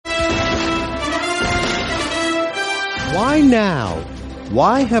Why now?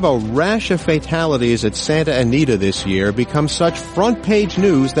 Why have a rash of fatalities at Santa Anita this year become such front-page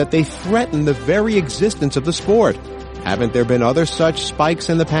news that they threaten the very existence of the sport? Haven't there been other such spikes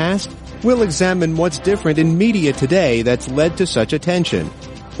in the past? We'll examine what's different in media today that's led to such attention.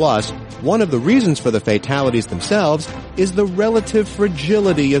 Plus, one of the reasons for the fatalities themselves is the relative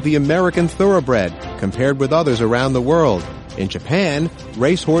fragility of the American thoroughbred compared with others around the world. In Japan,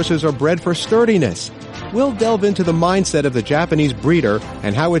 racehorses are bred for sturdiness. We'll delve into the mindset of the Japanese breeder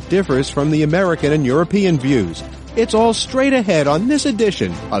and how it differs from the American and European views. It's all straight ahead on this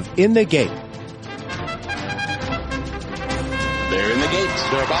edition of In the Gate. They're in the gates.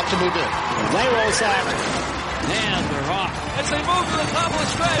 They're about to move in. They roll out. And they're off. As they move to the top of the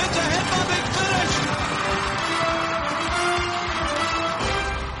straight. It's a hit-bumping finish.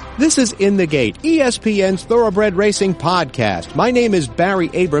 This is In the Gate, ESPN's Thoroughbred Racing podcast. My name is Barry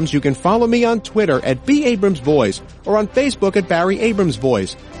Abrams. You can follow me on Twitter at @BAbramsVoice or on Facebook at Barry Abrams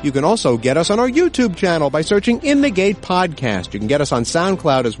Voice. You can also get us on our YouTube channel by searching In the Gate Podcast. You can get us on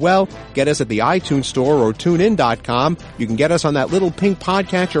SoundCloud as well. Get us at the iTunes Store or TuneIn.com. You can get us on that little pink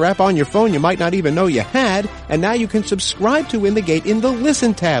podcatcher app on your phone you might not even know you had. And now you can subscribe to In the Gate in the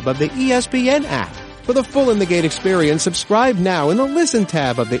Listen tab of the ESPN app. For the full In the Gate experience, subscribe now in the Listen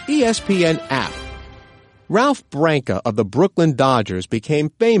tab of the ESPN app. Ralph Branca of the Brooklyn Dodgers became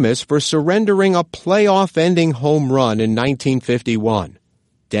famous for surrendering a playoff-ending home run in 1951.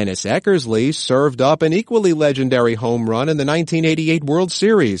 Dennis Eckersley served up an equally legendary home run in the 1988 World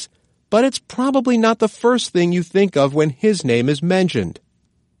Series, but it's probably not the first thing you think of when his name is mentioned.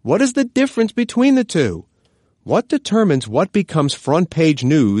 What is the difference between the two? What determines what becomes front-page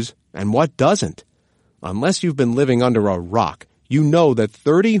news and what doesn't? Unless you've been living under a rock, you know that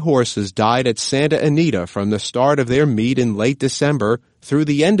 30 horses died at Santa Anita from the start of their meet in late December through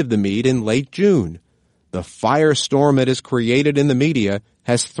the end of the meet in late June. The firestorm it has created in the media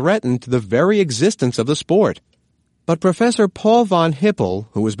has threatened the very existence of the sport. But Professor Paul von Hippel,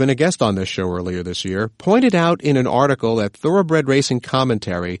 who has been a guest on this show earlier this year, pointed out in an article at Thoroughbred Racing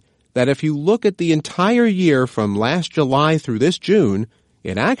Commentary that if you look at the entire year from last July through this June,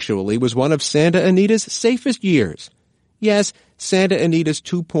 it actually was one of Santa Anita's safest years. Yes, Santa Anita's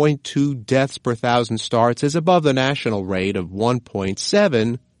 2.2 deaths per thousand starts is above the national rate of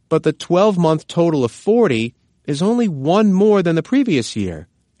 1.7, but the 12-month total of 40 is only one more than the previous year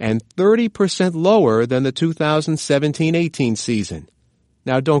and 30% lower than the 2017-18 season.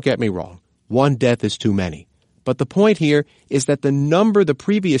 Now, don't get me wrong. One death is too many. But the point here is that the number the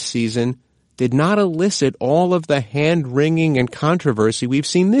previous season did not elicit all of the hand-wringing and controversy we've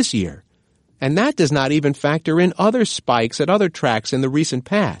seen this year. And that does not even factor in other spikes at other tracks in the recent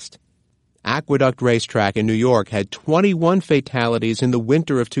past. Aqueduct Racetrack in New York had 21 fatalities in the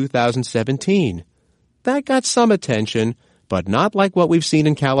winter of 2017. That got some attention, but not like what we've seen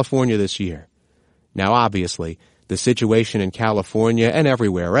in California this year. Now, obviously, the situation in California and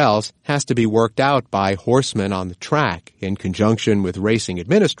everywhere else has to be worked out by horsemen on the track in conjunction with racing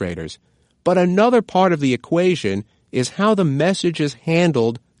administrators. But another part of the equation is how the message is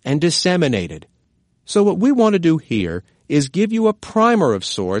handled and disseminated. So what we want to do here is give you a primer of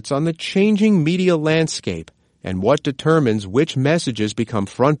sorts on the changing media landscape and what determines which messages become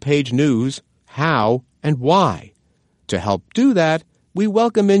front-page news, how, and why. To help do that, we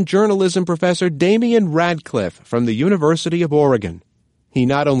welcome in journalism professor Damian Radcliffe from the University of Oregon. He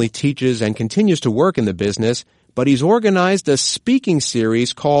not only teaches and continues to work in the business, but he's organized a speaking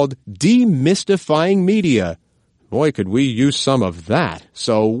series called Demystifying Media. Boy, could we use some of that.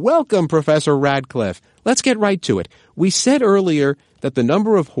 So welcome, Professor Radcliffe. Let's get right to it. We said earlier that the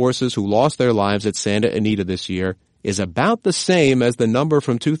number of horses who lost their lives at Santa Anita this year is about the same as the number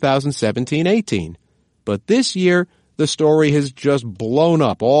from 2017-18. But this year, the story has just blown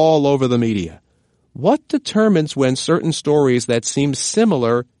up all over the media. What determines when certain stories that seem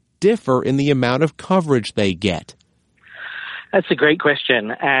similar differ in the amount of coverage they get? That's a great question,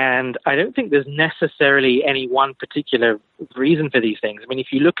 and I don't think there's necessarily any one particular reason for these things. I mean,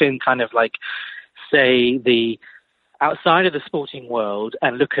 if you look in kind of like, say, the outside of the sporting world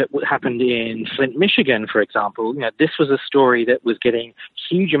and look at what happened in Flint, Michigan, for example, this was a story that was getting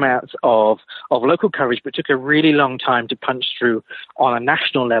huge amounts of local coverage, but took a really long time to punch through on a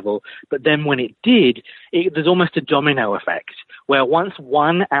national level. But then when it did, there's almost a domino effect, where once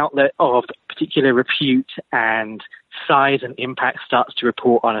one outlet of particular repute and size and impact starts to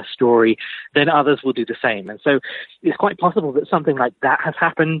report on a story, then others will do the same. And so it's quite possible that something like that has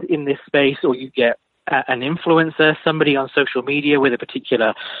happened in this space, or you get an influencer, somebody on social media with a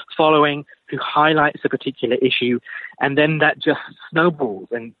particular following who highlights a particular issue, and then that just snowballs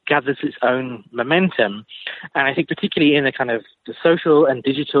and gathers its own momentum. And I think particularly in the kind of the social and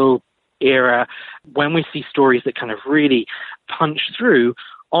digital era, when we see stories that kind of really punch through,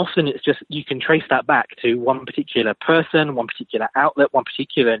 often it's just, you can trace that back to one particular person, one particular outlet, one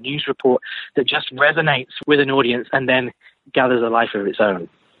particular news report that just resonates with an audience and then gathers a life of its own.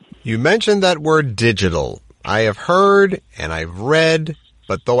 You mentioned that word digital. I have heard and I've read,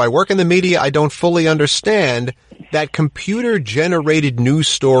 but though I work in the media, I don't fully understand that computer-generated news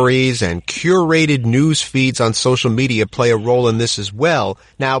stories and curated news feeds on social media play a role in this as well.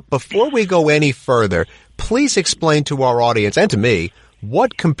 Now, before we go any further, please explain to our audience and to me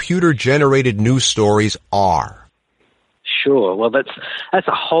what computer-generated news stories are. Sure. Well, that's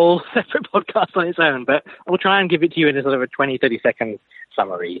a whole separate podcast on its own, but I'll try and give it to you in a sort of a 20, 30-second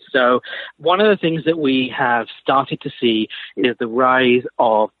summary. So one of the things that we have started to see is the rise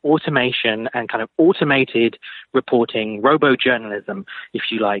of automation and kind of automated reporting, robo-journalism, if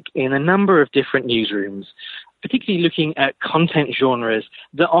you like, in a number of different newsrooms, particularly looking at content genres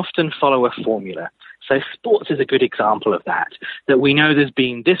that often follow a formula. So sports is a good example of that we know there's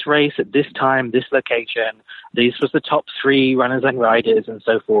been this race at this time, this location, these was the top 3 runners and riders and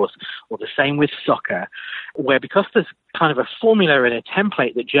so forth, or the same with soccer, where because there's kind of a formula and a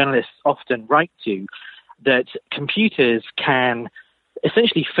template that journalists often write to, that computers can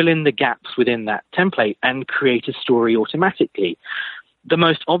essentially fill in the gaps within that template and create a story automatically. The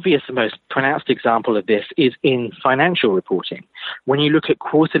most obvious and most pronounced example of this is in financial reporting. When you look at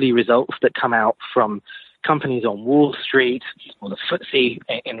quarterly results that come out from companies on Wall Street or the FTSE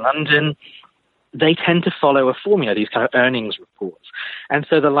in London, they tend to follow a formula, these kind of earnings reports. And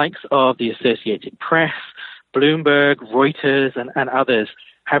so the likes of the Associated Press, Bloomberg, Reuters, and others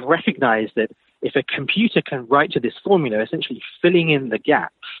have recognized that if a computer can write to this formula, essentially filling in the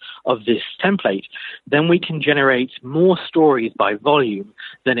gaps of this template, then we can generate more stories by volume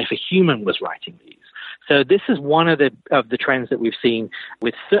than if a human was writing these. So this is one of the trends that we've seen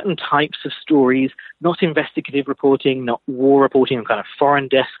with certain types of stories, not investigative reporting, not war reporting, and kind of foreign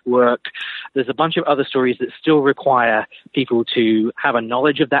desk work. There's a bunch of other stories that still require people to have a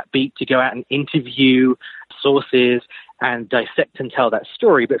knowledge of that beat, to go out and interview sources and dissect and tell that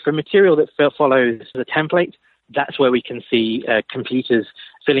story. But for material that follows the template, that's where we can see computers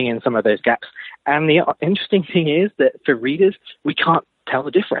filling in some of those gaps. And the interesting thing is that for readers, we can't tell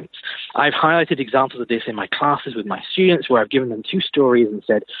the difference. I've highlighted examples of this in my classes with my students where I've given them 2 stories and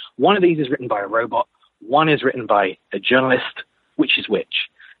said, one of these is written by a robot, one is written by a journalist, which is which?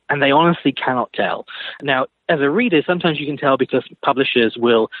 And they honestly cannot tell. Now, as a reader, sometimes you can tell because publishers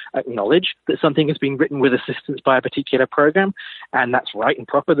will acknowledge that something has been written with assistance by a particular program, and that's right and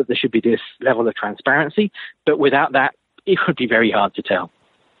proper that there should be this level of transparency. But without that, it would be very hard to tell.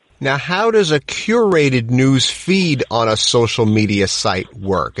 Now, how does a curated news feed on a social media site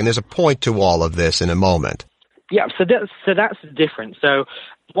work? And there's a point to all of this in a moment. Yeah, so that's different. So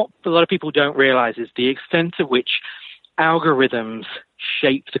what a lot of people don't realize is the extent to which algorithms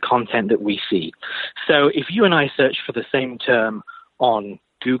shape the content that we see. So if you and I search for the same term on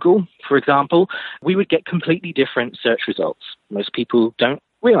Google, for example, we would get completely different search results. Most people don't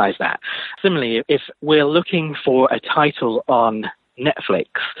realize that. Similarly, if we're looking for a title on Netflix,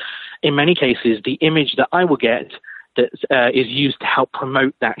 in many cases, the image that I will get that is used to help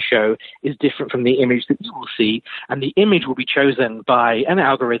promote that show is different from the image that you will see. And the image will be chosen by an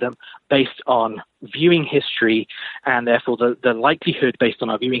algorithm based on viewing history, and therefore the likelihood based on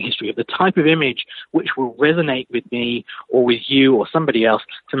our viewing history of the type of image which will resonate with me or with you or somebody else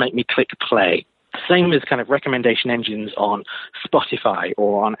to make me click play. Same as kind of recommendation engines on Spotify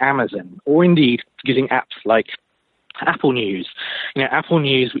or on Amazon, or indeed using apps like Apple News. You know, Apple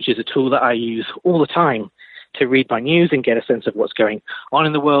News, which is a tool that I use all the time to read my news and get a sense of what's going on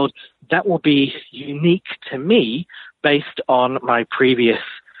in the world, that will be unique to me based on my previous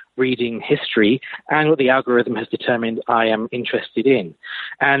reading history and what the algorithm has determined I am interested in.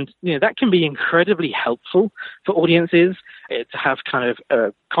 And, you know, that can be incredibly helpful for audiences to have kind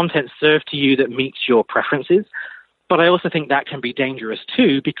of content served to you that meets your preferences. But I also think that can be dangerous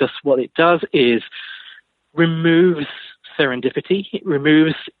too, because what it does is removes serendipity. It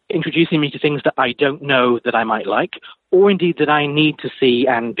removes introducing me to things that I don't know that I might like, or indeed that I need to see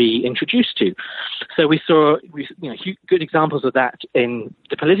and be introduced to. So we saw good examples of that in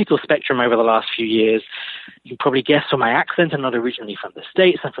the political spectrum over the last few years. You can probably guess from my accent, I'm not originally from the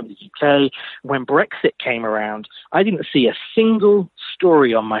States, I'm from the UK. When Brexit came around, I didn't see a single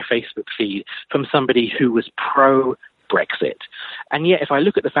story on my Facebook feed from somebody who was pro-Brexit. And yet, if I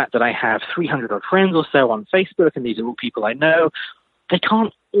look at the fact that I have 300 odd friends or so on Facebook, and these are all people I know, they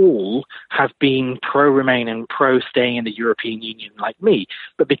can't all have been pro-Remain and pro-staying in the European Union like me.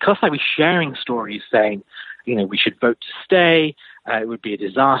 But because I was sharing stories saying, we should vote to stay, it would be a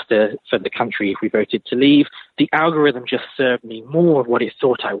disaster for the country if we voted to leave, the algorithm just served me more of what it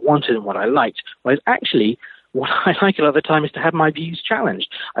thought I wanted and what I liked. Whereas actually, what I like a lot of the time is to have my views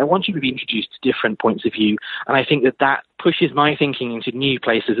challenged. I want you to be introduced to different points of view, and I think that pushes my thinking into new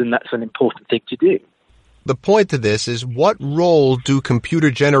places, and that's an important thing to do. The point to this is, what role do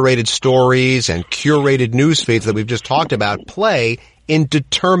computer-generated stories and curated news feeds that we've just talked about play in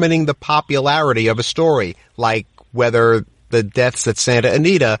determining the popularity of a story, like whether the deaths at Santa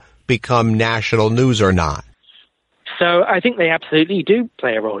Anita become national news or not? So I think they absolutely do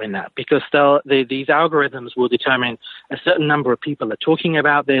play a role in that, because these algorithms will determine a certain number of people are talking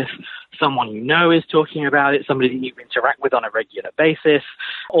about this, someone you know is talking about it, somebody that you interact with on a regular basis,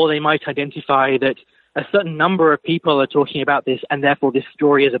 or they might identify that a certain number of people are talking about this and therefore this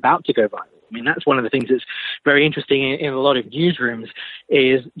story is about to go viral. I mean, that's one of the things that's very interesting in a lot of newsrooms,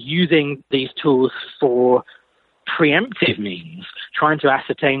 is using these tools for preemptive means, trying to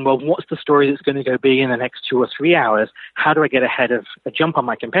ascertain, well, what's the story that's going to go big in the next 2 or 3 hours? How do I get a jump on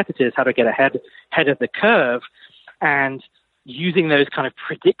my competitors? How do I get ahead of the curve? And using those kind of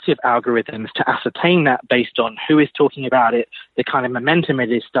predictive algorithms to ascertain that based on who is talking about it, the kind of momentum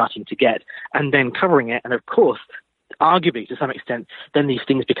it is starting to get, and then covering it. And of course, arguably, to some extent, then these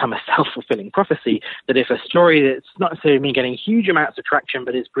things become a self-fulfilling prophecy, that if a story that's not necessarily getting huge amounts of traction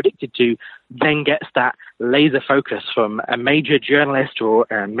but is predicted to, then gets that laser focus from a major journalist or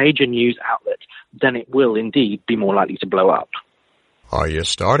a major news outlet, then it will indeed be more likely to blow up. Are you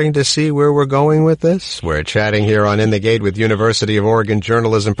starting to see where we're going with this? We're chatting here on In the Gate with University of Oregon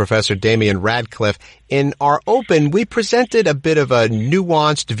journalism professor Damian Radcliffe. In our open, we presented a bit of a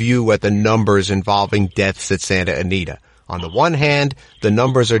nuanced view at the numbers involving deaths at Santa Anita. On the one hand, the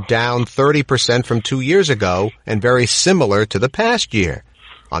numbers are down 30% from 2 years ago and very similar to the past year.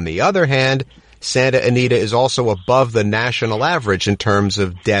 On the other hand, Santa Anita is also above the national average in terms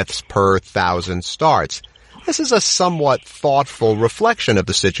of deaths per 1,000 starts. This is a somewhat thoughtful reflection of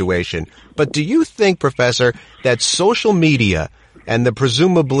the situation. But do you think, Professor, that social media and the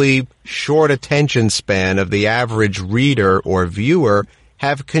presumably short attention span of the average reader or viewer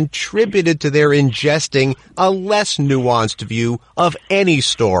have contributed to their ingesting a less nuanced view of any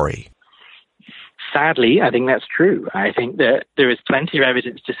story? Sadly, I think that's true. I think that there is plenty of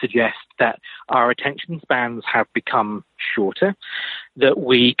evidence to suggest that our attention spans have become shorter, that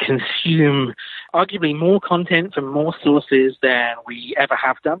we consume arguably more content from more sources than we ever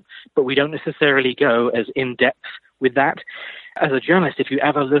have done, but we don't necessarily go as in-depth with that. As a journalist, if you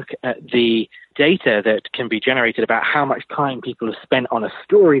ever look at the data that can be generated about how much time people have spent on a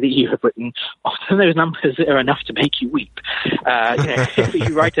story that you have written, often those numbers are enough to make you weep. If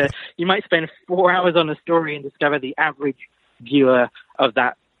you might spend 4 hours on a story and discover the average viewer of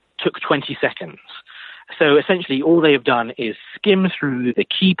that took 20 seconds. So essentially all they have done is skim through the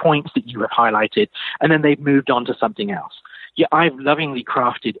key points that you have highlighted, and then they've moved on to something else. Yeah, I've lovingly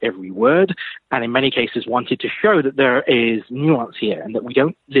crafted every word, and in many cases wanted to show that there is nuance here and that we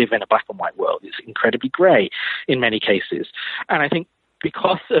don't live in a black and white world. It's incredibly grey in many cases. And I think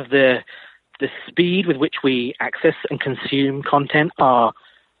because of the speed with which we access and consume content, our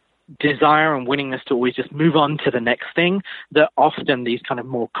desire and willingness to always just move on to the next thing, that often these kind of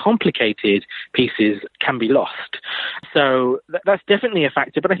more complicated pieces can be lost. So that's definitely a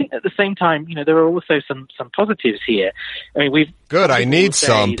factor. But I think at the same time, there are also some positives here. I mean, Good, I need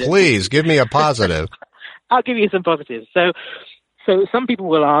some. Please, give me a positive. I'll give you some positives. So some people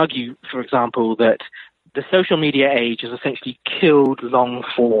will argue, for example, that the social media age has essentially killed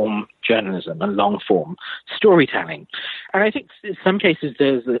long-form journalism and long-form storytelling. And I think in some cases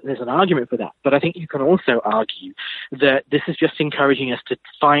there's an argument for that. But I think you can also argue that this is just encouraging us to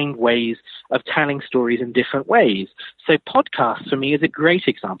find ways of telling stories in different ways. So podcasts, for me, is a great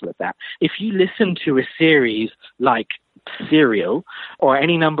example of that. If you listen to a series like Serial or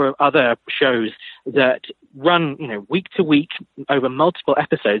any number of other shows that run, week to week over multiple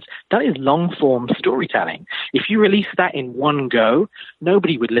episodes, that is long form storytelling. If you release that in one go,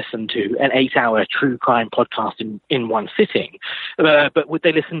 nobody would listen to an 8-hour true crime podcast in one sitting. But would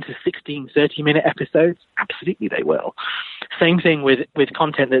they listen to 16 30-minute episodes? Absolutely they will. Same thing with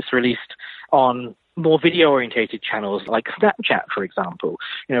content that's released on more video-orientated channels like Snapchat, for example.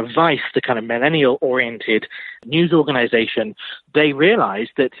 Vice, the kind of millennial-oriented news organization, they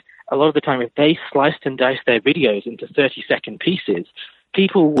realized that a lot of the time if they sliced and diced their videos into 30-second pieces,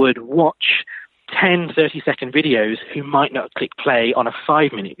 people would watch 10 30-second videos who might not click play on a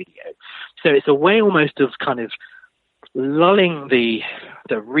 5-minute video. So it's a way almost of kind of lulling the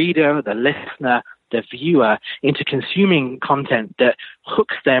reader, the listener, the viewer into consuming content that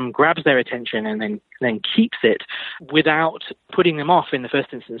hooks them, grabs their attention, and then keeps it without putting them off in the first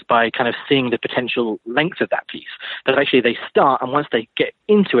instance by kind of seeing the potential length of that piece. That actually they start, and once they get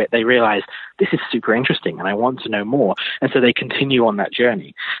into it, they realize this is super interesting and I want to know more. And so they continue on that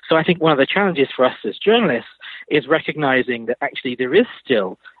journey. So I think one of the challenges for us as journalists is recognizing that actually there is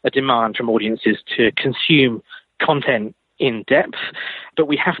still a demand from audiences to consume content in depth, but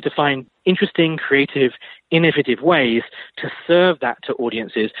we have to find interesting, creative, innovative ways to serve that to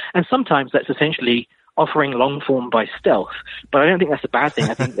audiences. And sometimes that's essentially offering long form by stealth. But I don't think that's a bad thing.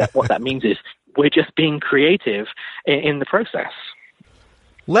 I think that what that means is we're just being creative in the process.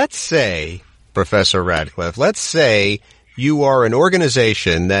 Let's say, Professor Radcliffe, let's say you are an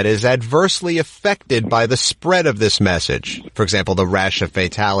organization that is adversely affected by the spread of this message. For example, the rash of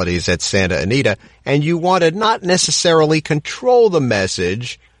fatalities at Santa Anita, and you want to not necessarily control the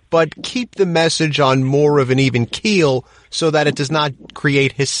message, but keep the message on more of an even keel so that it does not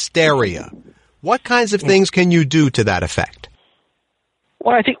create hysteria. What kinds of things can you do to that effect?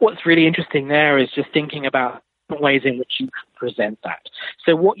 Well, I think what's really interesting there is just thinking about ways in which you present that.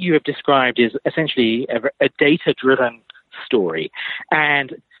 So what you have described is essentially a data-driven story.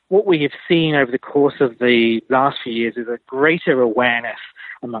 And what we have seen over the course of the last few years is a greater awareness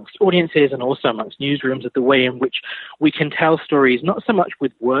amongst audiences and also amongst newsrooms of the way in which we can tell stories, not so much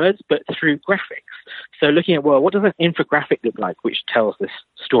with words, but through graphics. So looking at, well, what does an infographic look like which tells this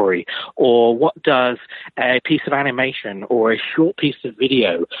story? Or what does a piece of animation or a short piece of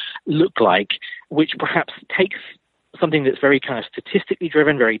video look like, which perhaps takes something that's very kind of statistically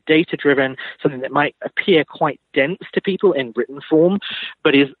driven, very data driven, something that might appear quite dense to people in written form,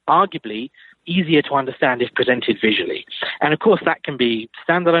 but is arguably easier to understand if presented visually. And of course that can be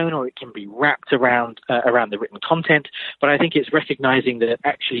standalone or it can be wrapped around the written content, but I think it's recognizing that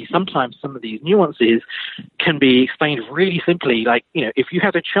actually sometimes some of these nuances can be explained really simply. Like, you know, if you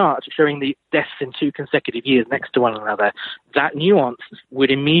had a chart showing the deaths in 2 consecutive years next to one another, that nuance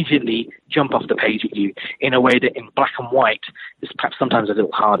would immediately jump off the page at you in a way that in black and white is perhaps sometimes a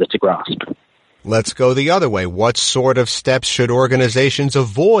little harder to grasp. Let's go the other way. What sort of steps should organizations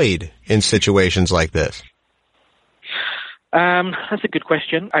avoid in situations like this? That's a good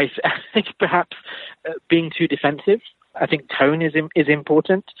question. I think perhaps being too defensive. I think tone is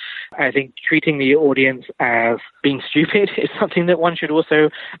important. I think treating the audience as being stupid is something that one should also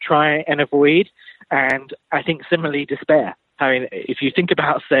try and avoid. And I think similarly, despair. I mean, if you think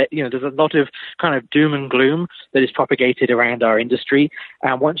about, you know, there's a lot of kind of doom and gloom that is propagated around our industry.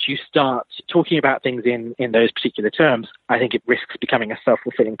 And once you start talking about things in those particular terms, I think it risks becoming a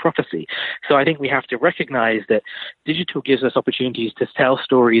self-fulfilling prophecy. So I think we have to recognize that digital gives us opportunities to tell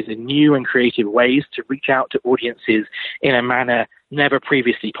stories in new and creative ways, to reach out to audiences in a manner never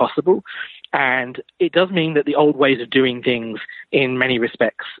previously possible. And it does mean that the old ways of doing things in many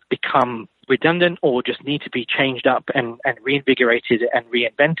respects become redundant or just need to be changed up and reinvigorated and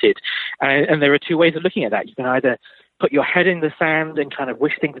reinvented. And there are 2 ways of looking at that. You can either put your head in the sand and kind of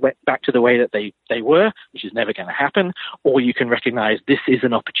wish things went back to the way that they were, which is never going to happen, or you can recognize this is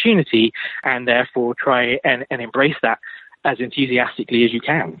an opportunity and therefore try and embrace that as enthusiastically as you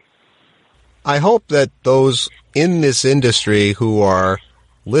can. I hope that those in this industry who are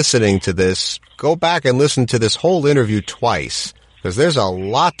listening to this go back and listen to this whole interview twice, because there's a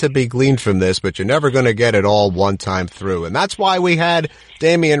lot to be gleaned from this, but you're never going to get it all one time through. And that's why we had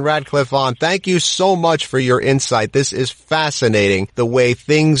Damian Radcliffe on. Thank you so much for your insight. This is fascinating, the way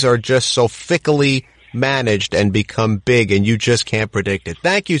things are just so fickly managed and become big, and you just can't predict it.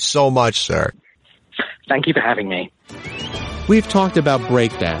 Thank you so much, sir. Thank you for having me. We've talked about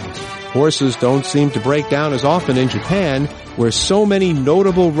breakdowns. Horses don't seem to break down as often in Japan, where so many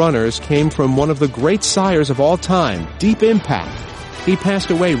notable runners came from one of the great sires of all time, Deep Impact. He passed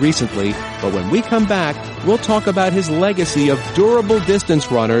away recently, but when we come back, we'll talk about his legacy of durable distance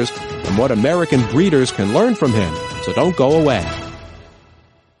runners and what American breeders can learn from him. So don't go away.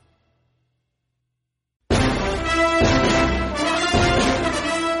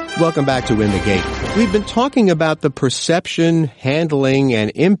 Welcome back to In the Gate. We've been talking about the perception, handling,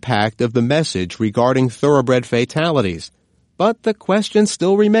 and impact of the message regarding thoroughbred fatalities. But the question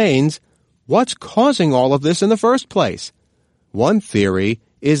still remains, what's causing all of this in the first place? One theory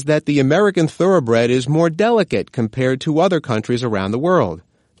is that the American thoroughbred is more delicate compared to other countries around the world,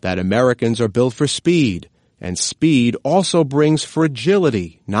 that Americans are built for speed, and speed also brings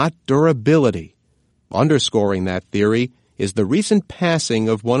fragility, not durability. Underscoring that theory is the recent passing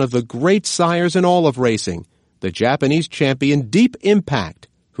of one of the great sires in all of racing, the Japanese champion Deep Impact,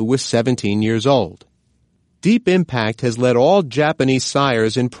 who was 17 years old. Deep Impact has led all Japanese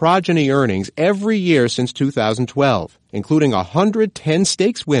sires in progeny earnings every year since 2012, including 110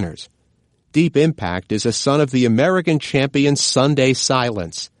 stakes winners. Deep Impact is a son of the American champion Sunday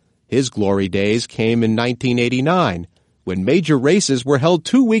Silence. His glory days came in 1989, when major races were held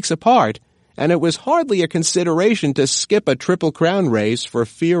 2 weeks apart, and it was hardly a consideration to skip a Triple Crown race for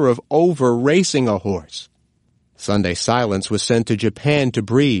fear of over-racing a horse. Sunday Silence was sent to Japan to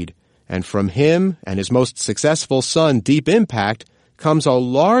breed, and from him and his most successful son, Deep Impact, comes a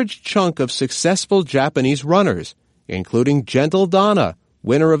large chunk of successful Japanese runners, including Gentle Donna,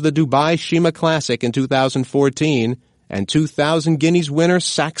 winner of the Dubai Shima Classic in 2014, and 2,000 Guineas winner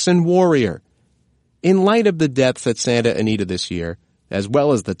Saxon Warrior. In light of the depths at Santa Anita this year, as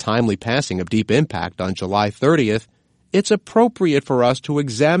well as the timely passing of Deep Impact on July 30th, it's appropriate for us to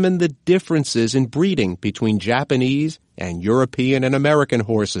examine the differences in breeding between Japanese and European and American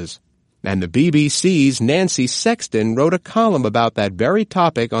horses. And the BBC's Nancy Sexton wrote a column about that very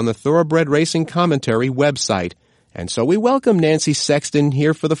topic on the Thoroughbred Racing Commentary website. And so we welcome Nancy Sexton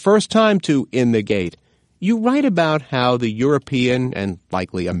here for the first time to In the Gate. You write about how the European and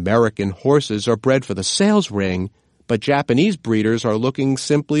likely American horses are bred for the sales ring, but Japanese breeders are looking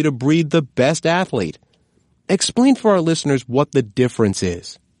simply to breed the best athlete. Explain for our listeners what the difference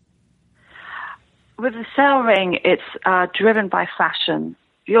is. With the sale ring, it's driven by fashion.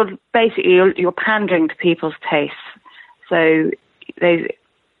 You're pandering to people's tastes. So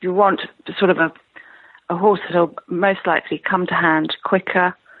you want sort of a horse that will most likely come to hand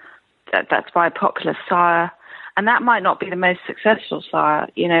quicker. That's by a popular sire. And that might not be the most successful sire.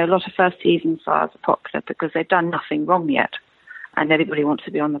 You know, a lot of first season sires are popular because they've done nothing wrong yet. And everybody wants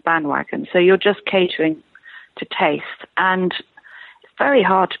to be on the bandwagon. So you're just catering to taste. And it's very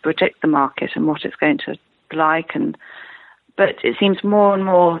hard to predict the market and what it's going to like. But it seems more and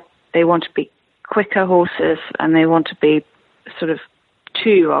more they want to be quicker horses and they want to be sort of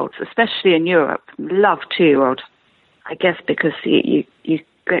 2-year-olds, especially in Europe. Love 2-year-olds, I guess, because you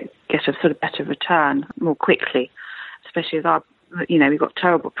get a sort of better return more quickly, especially with our, we've got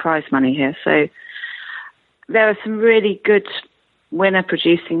terrible prize money here. So there are some really good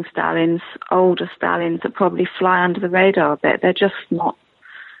winner-producing stallions, older stallions that probably fly under the radar a bit. They're just not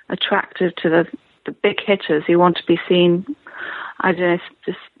attractive to the big hitters who want to be seen, I don't know,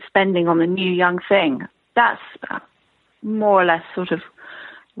 just spending on the new young thing. That's more or less sort of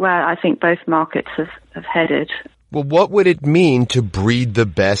where I think both markets have headed. Well, what would it mean to breed the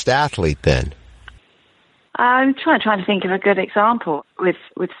best athlete then? I'm trying to think of a good example.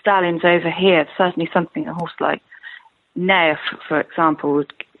 With stallions over here, certainly something a horse like Neff, for example,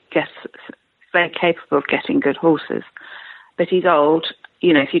 would get very capable of getting good horses. But he's old.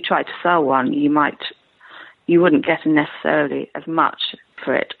 If you tried to sell one, you wouldn't get necessarily as much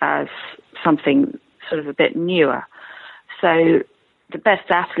for it as something sort of a bit newer. So the best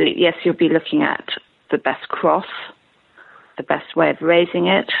athlete, yes, you'll be looking at the best cross, the best way of raising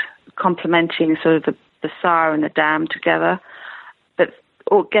it, complementing sort of the sire and the dam together,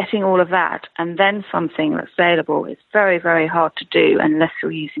 getting all of that and then something that's saleable is very, very hard to do unless you're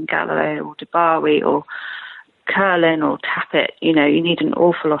using Galileo or Debari or Curlin or Tappet. You need an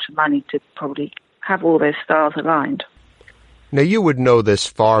awful lot of money to probably have all those stars aligned. Now, you would know this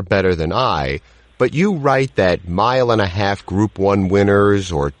far better than I, but you write that 1.5-mile Group 1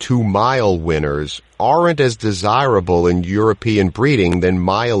 winners or 2-mile winners aren't as desirable in European breeding than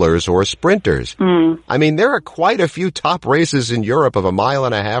milers or sprinters. I mean, there are quite a few top races in Europe of 1.5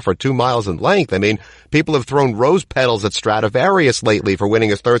 miles or 2 miles in length. I mean, people have thrown rose petals at Stradivarius lately for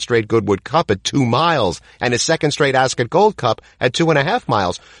winning his third straight Goodwood Cup at 2 miles and his second straight Ascot Gold Cup at 2.5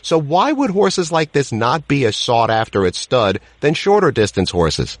 miles. So why would horses like this not be as sought after at stud than shorter distance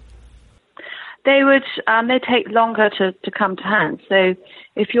horses? They would, they take longer to come to hand. So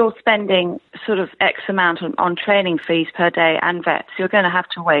if you're spending sort of X amount on training fees per day and vets, you're going to have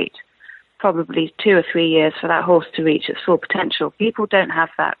to wait probably 2 or 3 years for that horse to reach its full potential. People don't have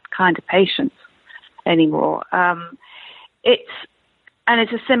that kind of patience anymore. It's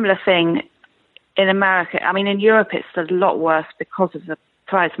a similar thing in America. I mean, in Europe, it's a lot worse because of the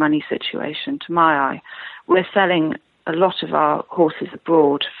prize money situation, to my eye. We're selling a lot of our horses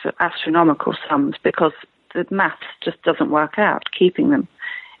abroad for astronomical sums because the maths just doesn't work out, keeping them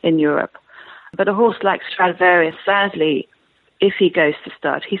in Europe. But a horse like Stradivarius, sadly, if he goes to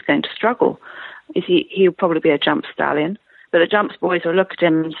stud, he's going to struggle. He'll probably be a jump stallion, but the jumps boys will look at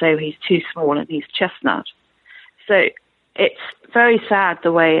him and say he's too small and he's chestnut. So it's very sad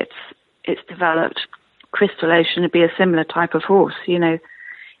the way it's developed. Crystal Ocean would be a similar type of horse,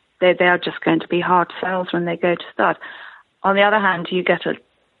 They are just going to be hard sells when they go to stud. On the other hand, you get a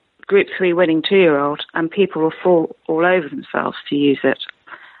Group 3 winning 2-year-old, and people will fall all over themselves to use it.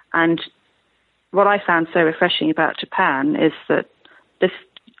 And what I found so refreshing about Japan is that this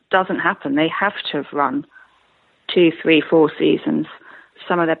doesn't happen. They have to have run 2, 3, 4 seasons.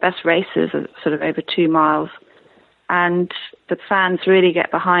 Some of their best races are sort of over 2 miles, and the fans really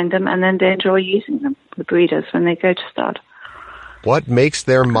get behind them, and then they enjoy using them, the breeders, when they go to stud. What makes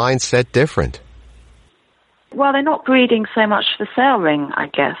their mindset different? Well, they're not breeding so much for the sale ring, I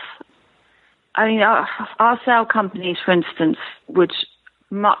guess. I mean, our sale companies, for instance, would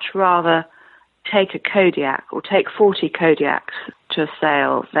much rather take a Kodiak or take 40 Kodiaks to a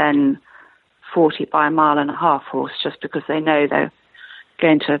sale than 40 by 1.5 mile horse, just because they know they're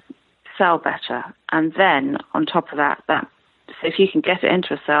going to sell better. And then, on top of that, so if you can get it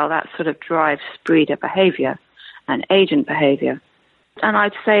into a sale, that sort of drives breeder behavior and agent behavior. And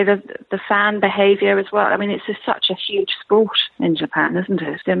I'd say that the fan behavior as well. I mean, it's just such a huge sport in Japan, isn't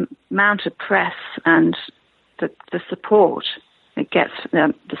it? The amount of press and the support it gets,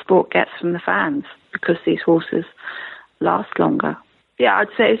 the sport gets from the fans, because these horses last longer. Yeah, I'd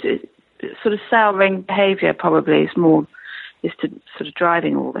say it's sort of sale ring behavior probably is sort of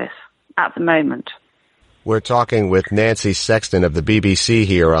driving all this at the moment. We're talking with Nancy Sexton of the BBC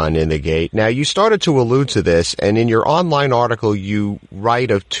here on In the Gate. Now, you started to allude to this, and in your online article, you write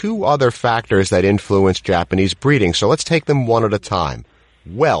of 2 other factors that influence Japanese breeding. So let's take them one at a time.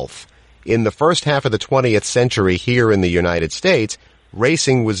 Wealth. In the first half of the 20th century here in the United States,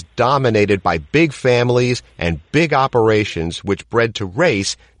 racing was dominated by big families and big operations which bred to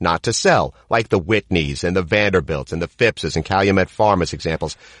race, not to sell, like the Whitneys and the Vanderbilts and the Phippses and Calumet Farm as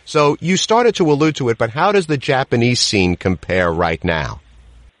examples. So you started to allude to it, but how does the Japanese scene compare right now?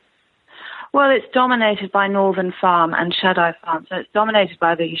 Well, it's dominated by Northern Farm and Shaddai Farm, so it's dominated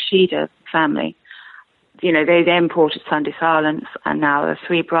by the Yoshida family. You know, they imported Sunday Silence, and now there are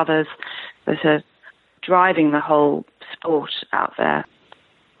 3 brothers that are driving the whole sport out there.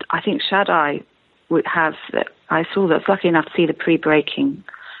 I think Shaddai would have, I was lucky enough to see the pre-breaking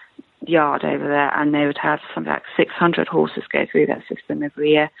yard over there, and they would have something like 600 horses go through that system every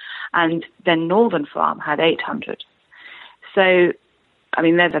year. And then Northern Farm had 800. So, I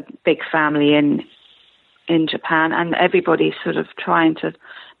mean, they're the big family in Japan, and everybody's sort of trying to,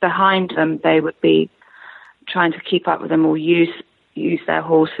 behind them, they would be trying to keep up with them or use their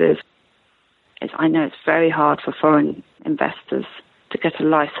horses. I know it's very hard for foreign investors to get a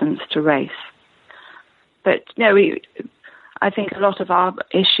license to race. But, I think a lot of our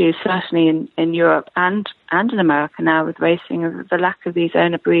issues, certainly in Europe and in America now with racing, are the lack of these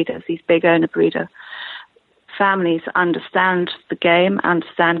owner-breeders, these big owner-breeder families understand the game,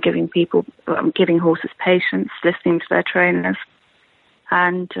 understand giving horses patience, listening to their trainers.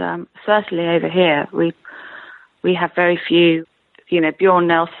 And certainly over here, we have very few. Bjorn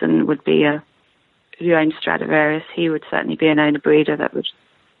Nelson would be who owns Stradivarius. He would certainly be an owner-breeder that would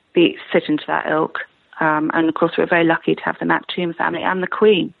fit into that ilk. And of course, we're very lucky to have the Maktoum family and the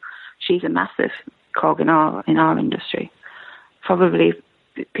Queen. She's a massive cog in our industry. Probably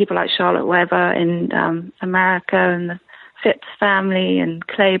people like Charlotte Webber in America, and the Phipps family and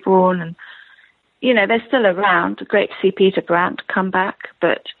Claiborne, and they're still around. Great to see Peter Brandt come back,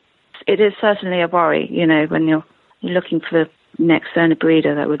 but it is certainly a worry. When you're looking for the next owner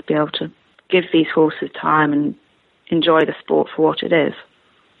breeder that would be able to give these horses time and enjoy the sport for what it is,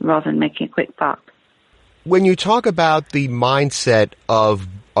 rather than making a quick buck. When you talk about the mindset of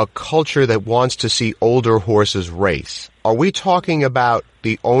a culture that wants to see older horses race, are we talking about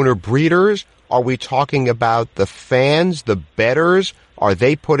the owner breeders? Are we talking about the fans, the bettors? Are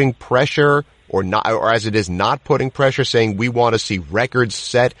they putting pressure or not, or as it is not putting pressure, saying we want to see records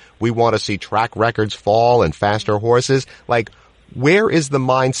set, we want to see track records fall and faster horses? Like, where is the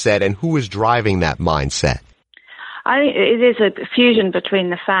mindset and who is driving that mindset? I think it is a fusion between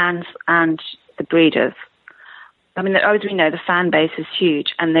the fans and the breeders. I mean, as we know, the fan base is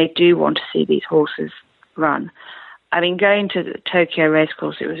huge, and they do want to see these horses run. I mean, going to the Tokyo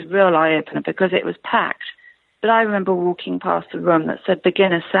Racecourse, it was a real eye-opener because it was packed. But I remember walking past a room that said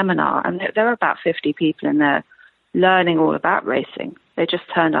beginner seminar, and there were about 50 people in there learning all about racing. They just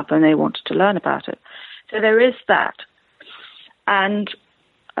turned up and they wanted to learn about it. So there is that. And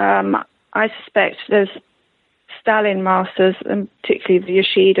I suspect there's stallion masters, and particularly the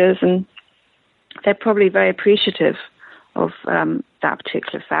Yoshidas, and they're probably very appreciative of that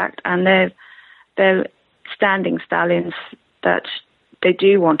particular fact. And they're standing stallions that they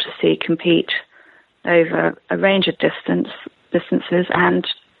do want to see compete over a range of distances and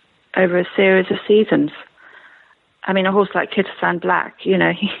over a series of seasons. I mean, a horse like Kitasan Black, he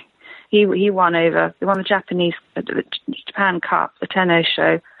won the Japan Cup, the Tenno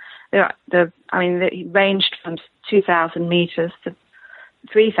show, They ranged from 2,000 meters to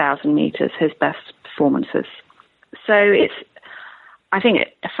 3,000 meters, his best performances. So I think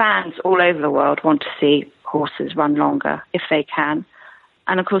fans all over the world want to see horses run longer if they can.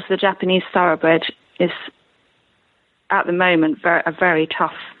 And of course, the Japanese thoroughbred is, at the moment, a very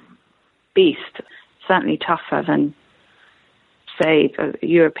tough beast, certainly tougher than, say, the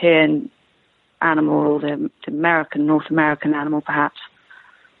European animal or the North American animal, perhaps.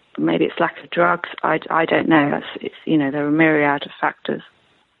 Maybe it's lack of drugs. I don't know. There are a myriad of factors.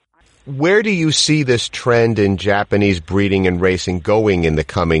 Where do you see this trend in Japanese breeding and racing going in the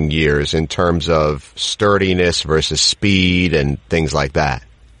coming years in terms of sturdiness versus speed and things like that?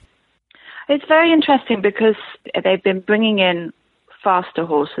 It's very interesting because they've been bringing in faster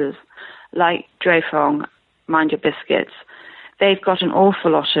horses like Drofong, Mind Your Biscuits. They've got an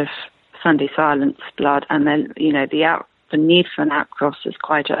awful lot of Sunday Silence blood, and then the need for an outcross is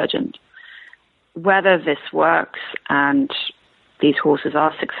quite urgent. Whether this works and these horses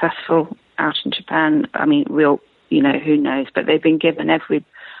are successful out in Japan, who knows? But they've been given every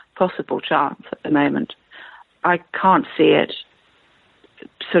possible chance at the moment. I can't see it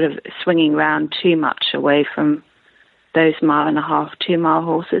sort of swinging round too much away from those 1.5 mile, 2 mile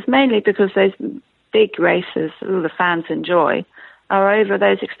horses, mainly because those big races all the fans enjoy are over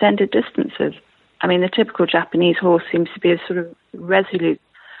those extended distances. The typical Japanese horse seems to be a sort of resolute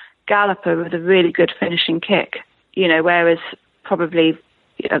galloper with a really good finishing kick, whereas probably,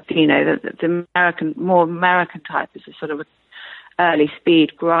 the more American type is a sort of early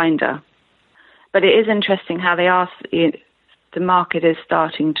speed grinder. But it is interesting how the market is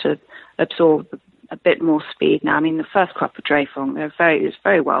starting to absorb a bit more speed now. The first crop of Drofong, it was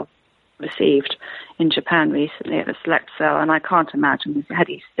very well received in Japan recently at the select sale, and I can't imagine, had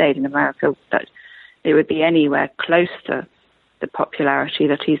he stayed in America, that it would be anywhere close to the popularity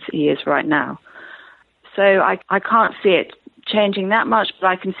that he is right now. So I can't see it changing that much, but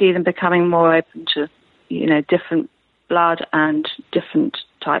I can see them becoming more open to, different blood and different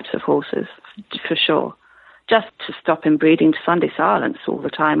types of horses, for sure. Just to stop him breeding to Sunday Silence all the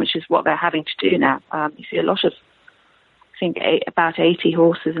time, which is what they're having to do now. You see a lot of, I think, about 80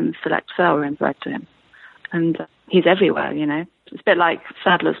 horses in the select sale are inbred to him. And he's everywhere, It's a bit like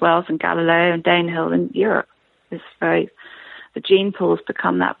Sadler's Wells and Galileo and Danehill in Europe. The gene pool's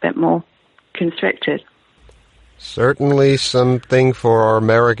become that bit more constricted. Certainly something for our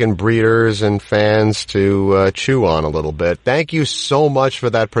American breeders and fans to chew on a little bit. Thank you so much for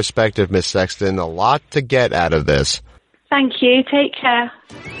that perspective, Miss Sexton. A lot to get out of this. Thank you. Take care.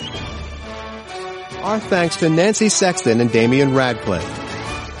 Our thanks to Nancy Sexton and Damian Radcliffe.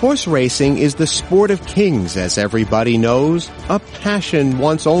 Horse racing is the sport of kings, as everybody knows, a passion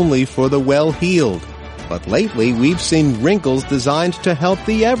once only for the well-heeled. But lately, we've seen wrinkles designed to help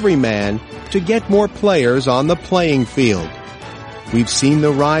the everyman to get more players on the playing field. We've seen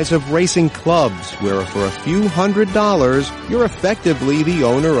the rise of racing clubs, where for a few $100s, you're effectively the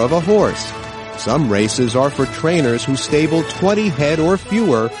owner of a horse. Some races are for trainers who stable 20 head or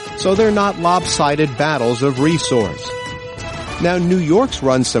fewer, so they're not lopsided battles of resource. Now, New York's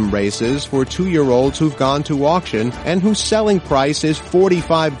run some races for 2-year-olds who've gone to auction and whose selling price is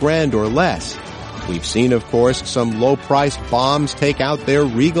 $45,000 or less. We've seen, of course, some low-priced bombs take out their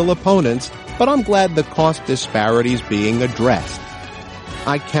regal opponents, but I'm glad the cost disparity's being addressed.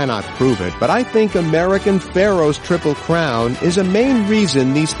 I cannot prove it, but I think American Pharaoh's Triple Crown is a main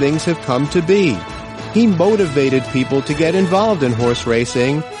reason these things have come to be. He motivated people to get involved in horse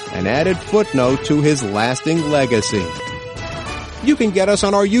racing and added footnote to his lasting legacy. You can get us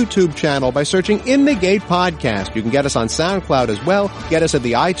on our YouTube channel by searching In the Gate Podcast. You can get us on SoundCloud as well. Get us at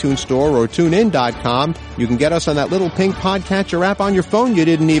the iTunes Store or TuneIn.com. You can get us on that little pink podcatcher app on your phone you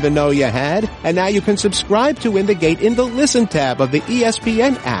didn't even know you had. And now you can subscribe to In the Gate in the Listen tab of the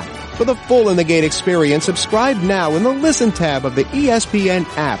ESPN app. For the full In the Gate experience, subscribe now in the Listen tab of the ESPN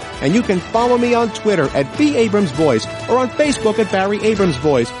app. And you can follow me on Twitter at @BAbramsVoice or on Facebook at Barry Abrams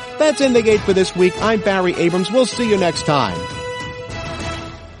Voice. That's In the Gate for this week. I'm Barry Abrams. We'll see you next time.